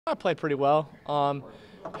I played pretty well.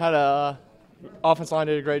 Had a offensive line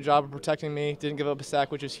did a great job of protecting me. Didn't give up a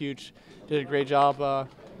sack, which is huge. Did a great job.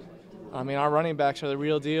 I mean, our running backs are the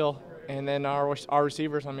real deal, and then our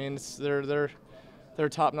receivers. I mean, they're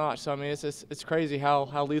top notch. So I mean, it's crazy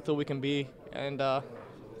how lethal we can be, and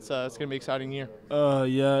it's gonna be an exciting year.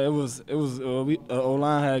 Yeah, it was.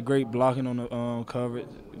 O-line had great blocking on the coverage.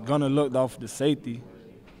 Gunner looked off the safety.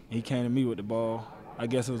 He came to me with the ball. I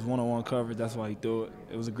guess it was one-on-one coverage. That's why he threw it.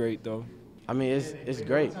 It was a great throw. I mean, it's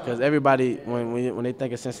great because everybody, when they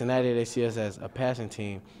think of Cincinnati, they see us as a passing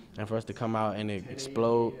team, and for us to come out and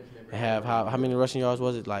explode and have how many rushing yards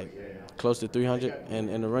was it? Like close to 300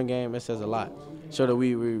 in the run game. It says a lot. Show that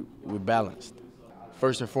we're balanced.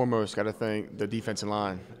 First and foremost, got to thank the defensive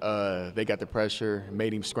line. They got the pressure,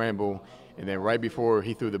 made him scramble, and then right before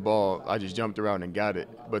he threw the ball, I just jumped around and got it.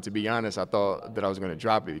 But to be honest, I thought that I was going to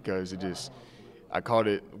drop it because I caught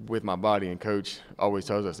it with my body, and Coach always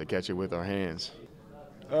tells us to catch it with our hands.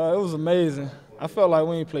 It was amazing. I felt like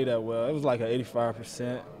we didn't play that well. It was like an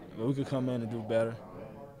 85%, but we could come in and do better.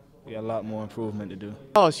 We got a lot more improvement to do.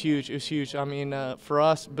 Oh, it's huge. It was huge. I mean, for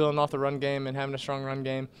us, building off the run game and having a strong run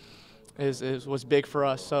game was big for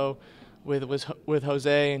us. So with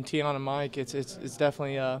Jose and Tion and Mike, it's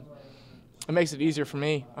definitely it makes it easier for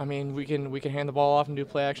me. I mean, we can hand the ball off and do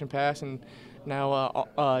play action pass, and now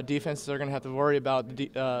defenses are going to have to worry about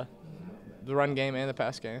the run game and the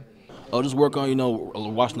pass game. Just work on,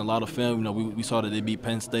 watching a lot of film. We saw that they beat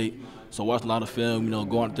Penn State, so watching a lot of film,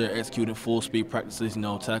 going out there, executing full speed practices,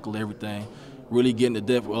 tackle everything, really getting the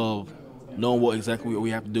depth of knowing what exactly we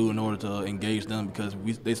have to do in order to engage them, because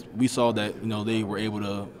we saw that, they were able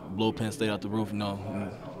to blow Penn State out the roof,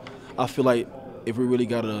 I feel like if we really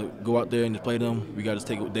got to go out there and just play them, we got to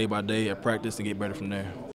take it day by day at practice and get better from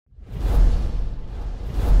there.